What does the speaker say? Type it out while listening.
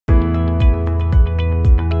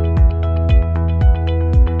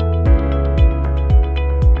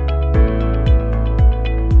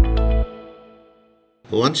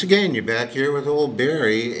Once again, you're back here with old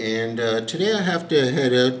Barry, and today I have to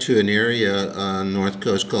head out to an area on the north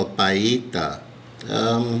coast called Payita.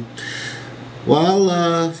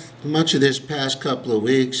 While much of this past couple of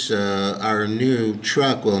weeks, our new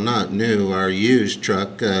truck, well not new, our used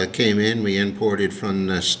truck came in. We imported from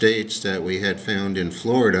the States that we had found in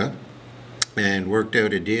Florida and worked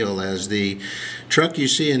out a deal as the truck you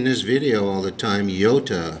see in this video all the time,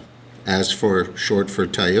 Yota, as for short for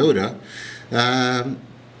Toyota.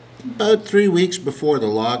 About 3 weeks before the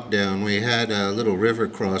lockdown, we had a little river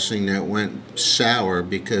crossing that went sour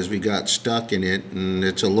because we got stuck in it, and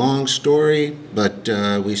it's a long story, but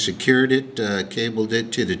we secured it, cabled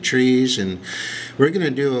it to the trees, and we're going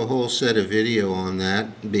to do a whole set of video on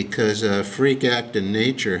that because a freak act in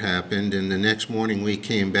nature happened, and the next morning we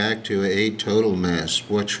came back to a total mess,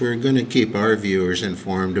 which we're going to keep our viewers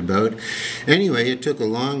informed about. Anyway, it took a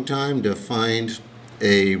long time to find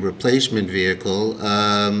a replacement vehicle,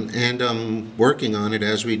 and I'm working on it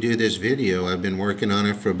as we do this video. I've been working on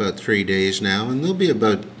it for about 3 days now, and there'll be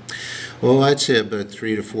about, well, I'd say about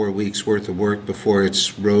 3 to 4 weeks worth of work before it's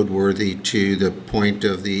roadworthy to the point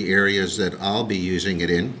of the areas that I'll be using it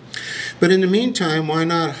in. But in the meantime, why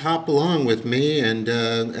not hop along with me and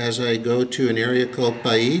as I go to an area called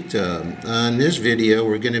Payita. In this video,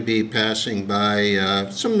 we're going to be passing by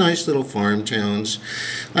some nice little farm towns.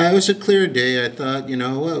 It was a clear day. I thought, you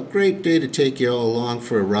know, well, great day to take you all along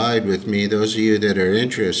for a ride with me, those of you that are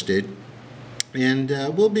interested. And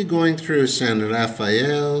we'll be going through San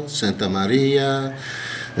Rafael, Santa Maria,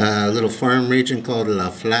 a little farm region called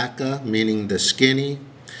La Flaca, meaning the skinny,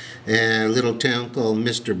 and a little town called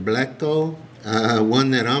Mr. Bleco,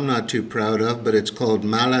 one that I'm not too proud of, but it's called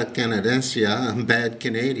Mala Canadiense, bad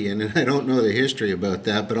Canadian, and I don't know the history about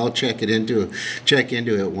that, but I'll check into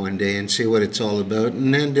it one day and see what it's all about,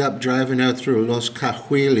 and end up driving out through Los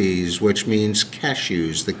Cajuiles, which means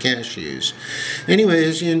cashews, the cashews. Anyway,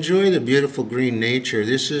 as you enjoy the beautiful green nature,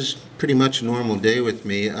 this is pretty much a normal day with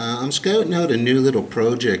me. I'm scouting out a new little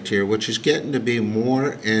project here, which is getting to be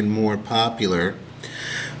more and more popular,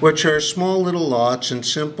 which are small little lots and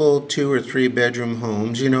simple 2 or 3 bedroom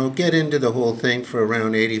homes. You know, get into the whole thing for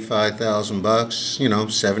around 85,000 bucks, you know,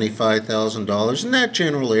 $75,000 in that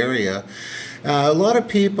general area. A lot of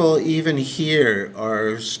people even here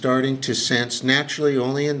are starting to sense, naturally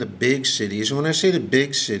only in the big cities. When I say the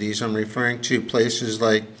big cities, I'm referring to places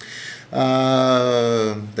like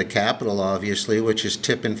the capital, obviously, which is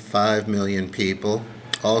tipping 5 million people.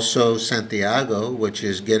 Also Santiago, which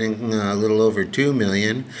is getting a little over 2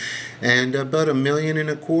 million, and about 1.25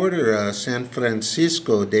 million, San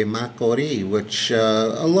Francisco de Macorís, which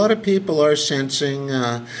a lot of people are sensing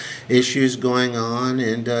issues going on.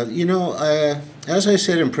 And you know, as I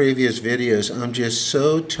said in previous videos, I'm just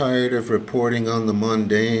so tired of reporting on the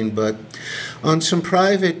mundane, but on some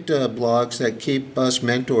private blogs that keep us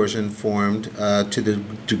mentors informed to the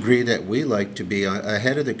degree that we like to be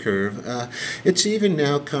ahead of the curve, it's even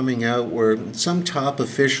now coming out where some top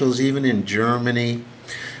officials, even in Germany,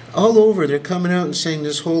 all over, they're coming out and saying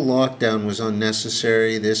this whole lockdown was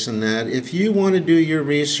unnecessary, this and that. If you want to do your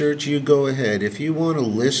research, you go ahead. If you want to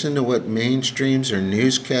listen to what mainstreams or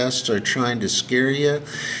newscasts are trying to scare you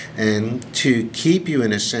and to keep you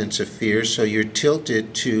in a sense of fear, so you're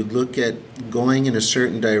tilted to look at going in a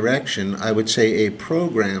certain direction, I would say a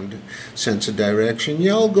programmed sense of direction,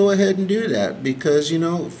 y'all go ahead and do that, because, you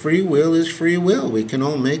know, free will is free will. We can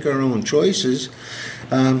all make our own choices.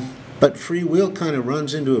 But free will kind of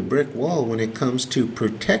runs into a brick wall when it comes to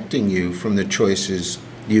protecting you from the choices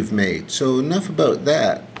you've made. So enough about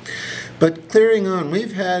that. But clearing on,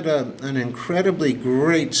 we've had an incredibly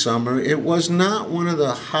great summer. It was not one of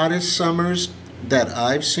the hottest summers that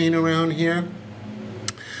I've seen around here.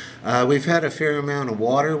 We've had a fair amount of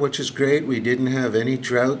water, which is great. We didn't have any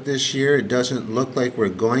drought this year. It doesn't look like we're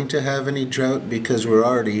going to have any drought because we're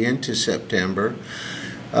already into September.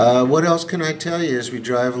 What else can I tell you as we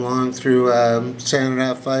drive along through San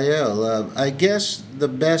Rafael? I guess the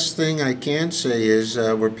best thing I can say is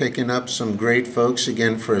we're picking up some great folks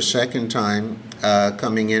again for a second time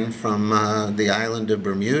coming in from the island of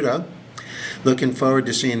Bermuda. Looking forward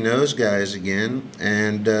to seeing those guys again.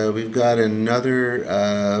 And we've got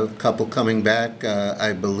another couple coming back,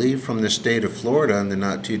 I believe, from the state of Florida in the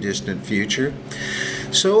not too distant future.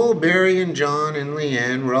 So Barry and John and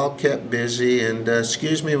Leanne, we're all kept busy, and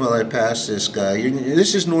excuse me while I pass this guy.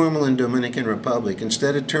 This is normal in Dominican Republic.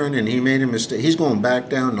 Instead of turning, he made a mistake. He's going back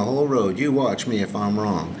down the whole road. You watch me if I'm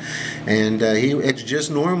wrong. And it's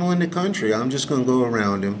just normal in the country. I'm just going to go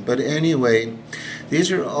around him. But anyway, These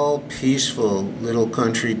are all peaceful little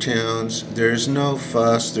country towns. There's no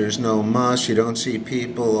fuss, there's no muss. You don't see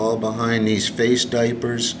people all behind these face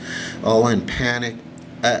diapers, all in panic.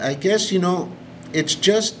 I guess, it's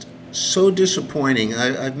just so disappointing.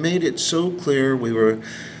 I've made it so clear. We were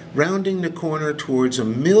rounding the corner towards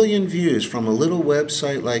 1 million views from a little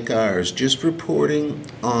website like ours, just reporting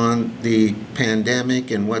on the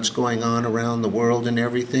pandemic and what's going on around the world and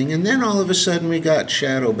everything. And then all of a sudden we got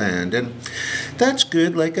Shadowban. And that's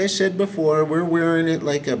good. Like I said before, we're wearing it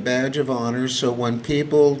like a badge of honor. So when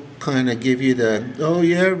people kind of give you the, oh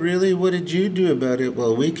yeah, really, what did you do about it?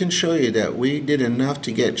 Well, we can show you that we did enough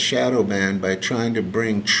to get Shadowban by trying to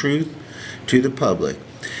bring truth to the public.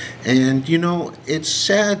 And it's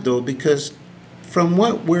sad though, because from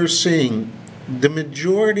what we're seeing, the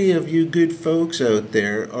majority of you good folks out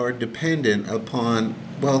there are dependent upon,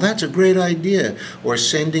 well, that's a great idea, or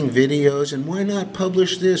sending videos, and why not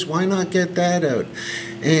publish this, why not get that out?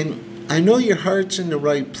 And I know your heart's in the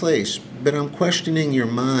right place, but I'm questioning your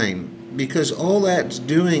mind, because all that's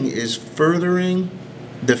doing is furthering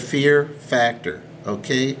the fear factor,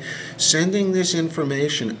 okay? Sending this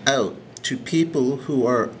information out to people who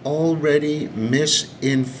are already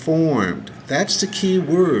misinformed. That's the key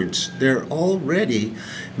words. They're already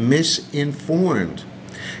misinformed.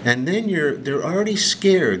 And then they're already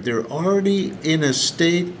scared. They're already in a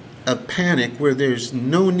state of panic where there's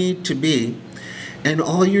no need to be. And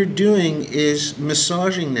all you're doing is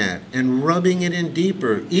massaging that and rubbing it in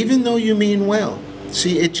deeper, even though you mean well.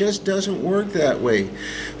 See, it just doesn't work that way.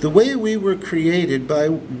 The way we were created by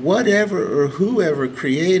whatever or whoever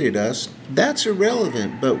created us, that's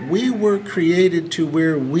irrelevant. But we were created to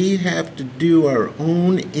where we have to do our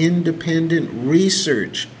own independent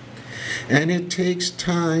research. And it takes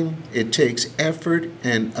time, it takes effort,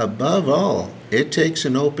 and above all, it takes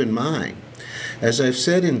an open mind. As I've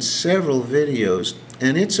said in several videos,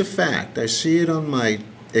 and it's a fact, I see it on my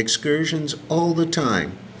excursions all the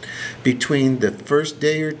time, between the first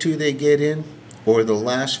day or two they get in or the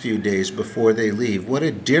last few days before they leave. What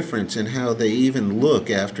a difference in how they even look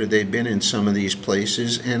after they've been in some of these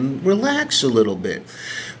places and relax a little bit.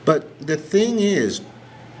 But the thing is,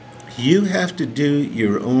 you have to do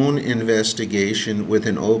your own investigation with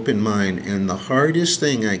an open mind. And the hardest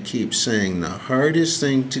thing, I keep saying, the hardest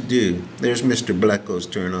thing to do, there's Mr. Bleco's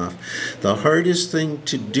turn off, the hardest thing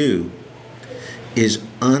to do is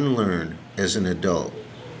unlearn as an adult.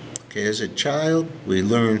 Okay, as a child, we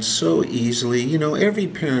learn so easily. Every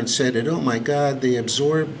parent said it, oh my God, they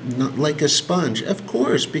absorb like a sponge. Of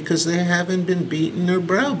course, because they haven't been beaten or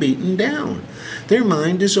browbeaten down. Their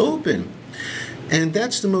mind is open. And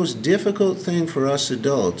that's the most difficult thing for us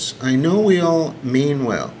adults. I know we all mean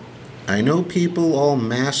well. I know people all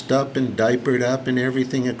masked up and diapered up and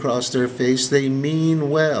everything across their face, they mean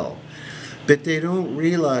well. But they don't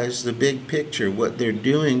realize the big picture, what they're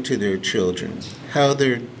doing to their children, how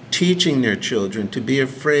they're teaching their children to be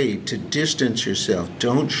afraid, to distance yourself.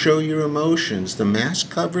 Don't show your emotions. The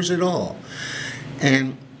mask covers it all.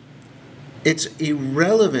 And it's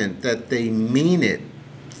irrelevant that they mean it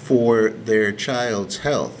for their child's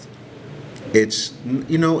health. It's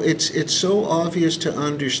so obvious to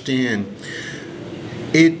understand.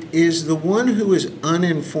 It is the one who is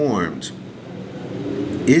uninformed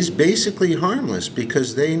is basically harmless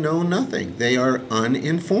because they know nothing. They are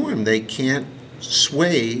uninformed. They can't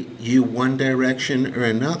sway you one direction or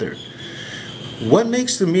another. What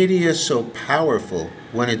makes the media so powerful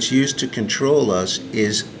when it's used to control us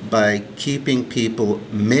is by keeping people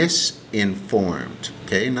misinformed.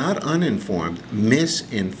 Okay, not uninformed,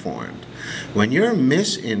 misinformed. When you're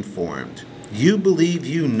misinformed, you believe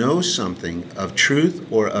you know something of truth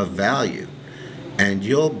or of value, and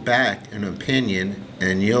you'll back an opinion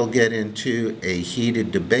and you'll get into a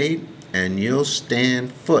heated debate and you'll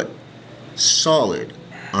stand foot solid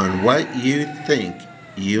on what you think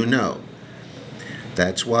you know.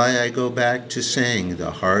 That's why I go back to saying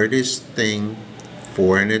the hardest thing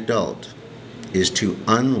for an adult is to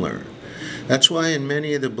unlearn. That's why in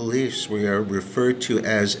many of the beliefs we are referred to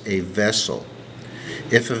as a vessel.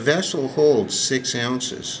 If a vessel holds 6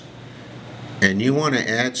 ounces and you want to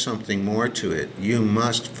add something more to it, you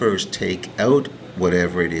must first take out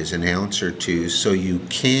whatever it is, an ounce or two, so you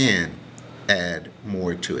can add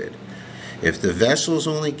more to it. If the vessel's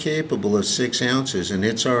only capable of 6 ounces and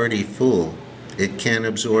it's already full, it can't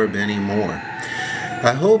absorb any more.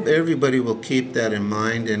 I hope everybody will keep that in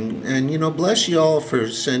mind, and bless you all for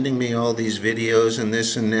sending me all these videos and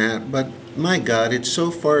this and that, but my God, it's so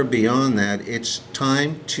far beyond that. It's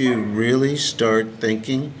time to really start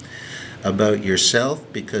thinking about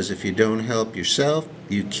yourself, because if you don't help yourself,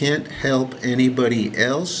 you can't help anybody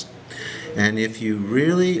else. And if you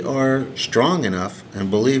really are strong enough, and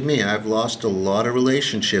believe me, I've lost a lot of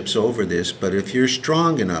relationships over this, but if you're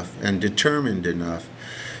strong enough and determined enough,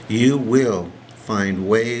 you will find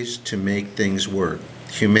ways to make things work.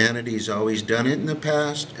 Humanity's always done it in the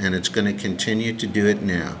past, and it's going to continue to do it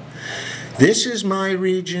now. This is my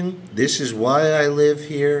region. This is why I live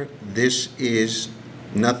here. This is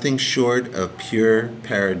nothing short of pure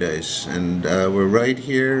paradise. And we're right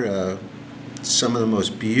here, some of the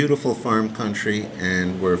most beautiful farm country,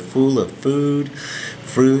 and we're full of food,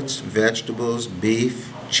 fruits, vegetables,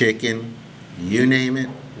 beef, chicken, you name it,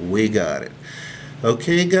 we got it.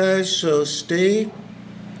 Okay guys, so stay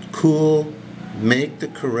cool, make the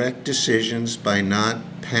correct decisions by not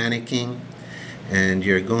panicking, and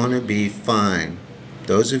you're going to be fine.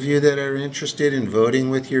 Those of you that are interested in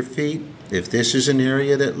voting with your feet, if this is an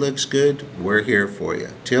area that looks good, we're here for you.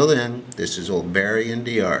 Till then, this is old Barry in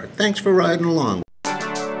DR. Thanks for riding along.